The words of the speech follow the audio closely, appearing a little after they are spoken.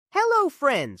Hello,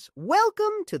 friends!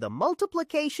 Welcome to the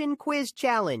Multiplication Quiz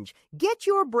Challenge. Get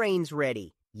your brains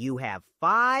ready. You have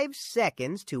 5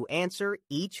 seconds to answer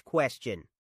each question.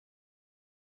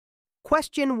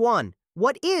 Question 1.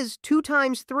 What is 2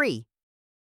 times 3?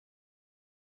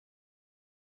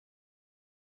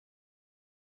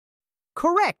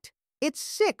 Correct. It's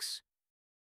 6.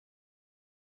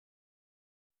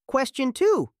 Question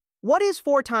 2. What is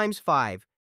 4 times 5?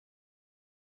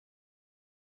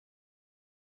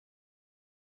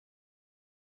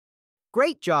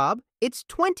 Great job. It's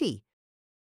 20.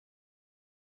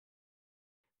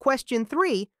 Question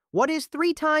 3. What is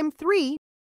 3 times 3?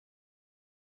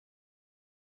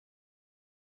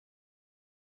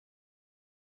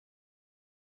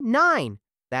 Nine.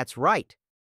 That's right.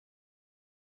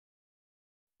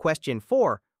 Question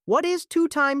 4. What is 2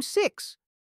 times 6?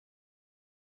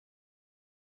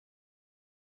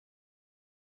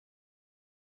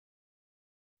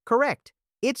 Correct.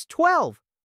 It's 12.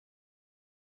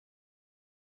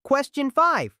 Question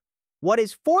 5. What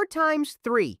is 4 times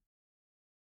 3?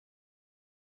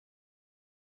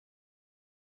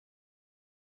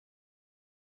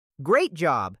 Great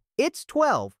job. It's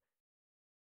 12.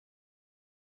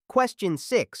 Question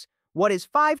 6. What is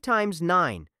 5 times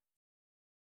 9?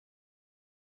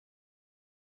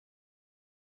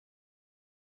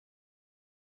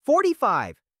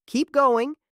 $45. Keep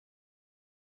going.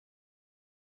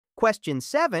 Question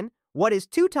 7. What is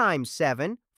 2 times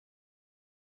 7?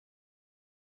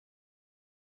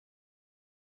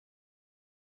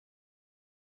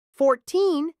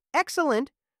 $14.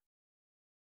 Excellent.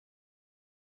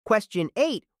 Question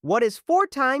 8. What is 4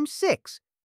 times 6?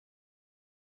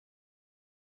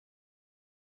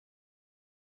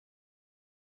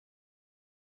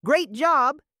 Great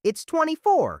job. It's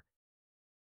 24.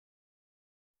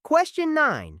 Question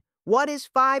 9. What is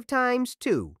 5 times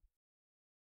 2?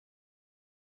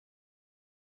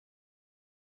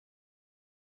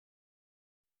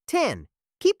 $10.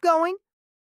 Keep going.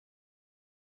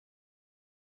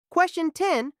 Question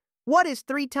 10. What is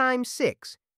 3 times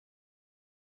 6?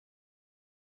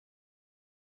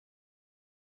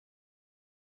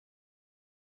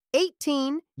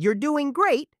 $18. You're doing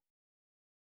great.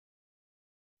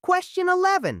 Question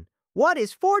 11. What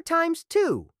is 4 times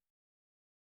 2?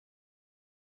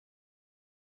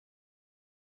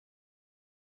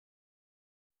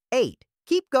 $8.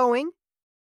 Keep going.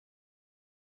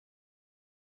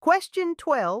 Question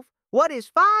 12. What is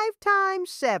 5 times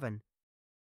 7?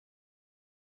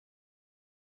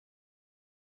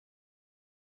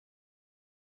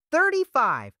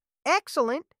 $35.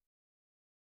 Excellent.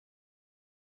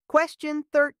 Question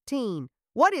 13.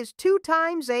 What is 2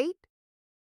 times 8?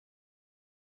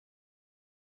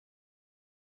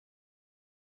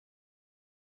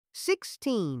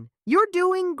 $16. You're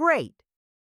doing great.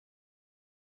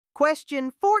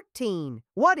 Question 14.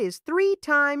 What is 3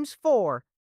 times 4?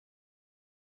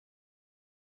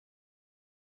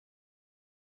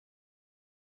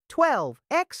 $12.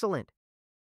 Excellent.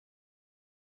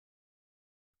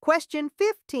 Question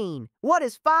 15. What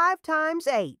is 5 times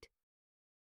 8?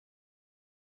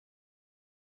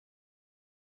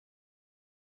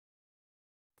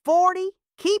 $40.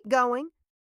 Keep going.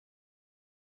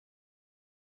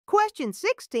 Question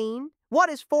 16.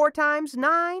 What is 4 times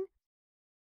 9?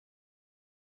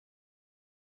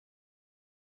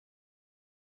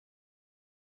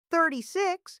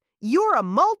 $36. You're a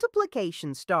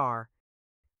multiplication star.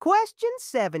 Question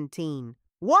 17.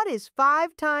 What is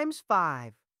 5 times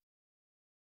 5?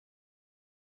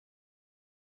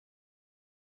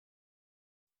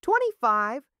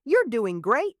 $25. You're doing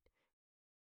great.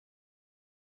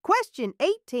 Question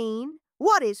 18.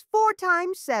 What is 4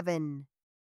 times 7?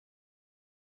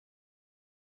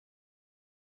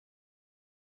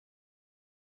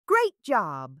 Great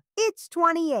job. It's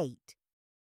 28.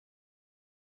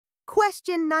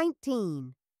 Question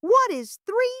 19. What is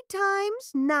 3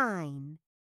 times 9?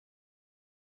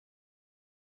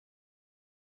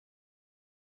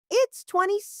 It's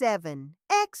 27.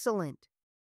 Excellent.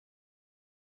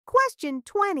 Question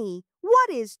 20. What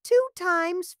is 2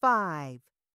 times 5?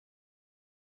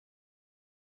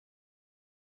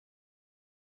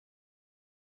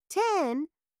 $10.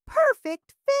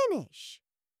 Perfect finish.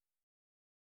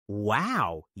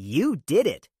 Wow, you did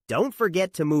it! Don't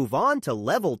forget to move on to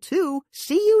Level 2.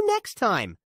 See you next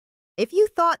time! If you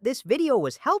thought this video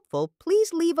was helpful,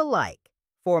 please leave a like.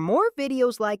 For more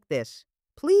videos like this,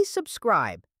 please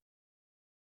subscribe.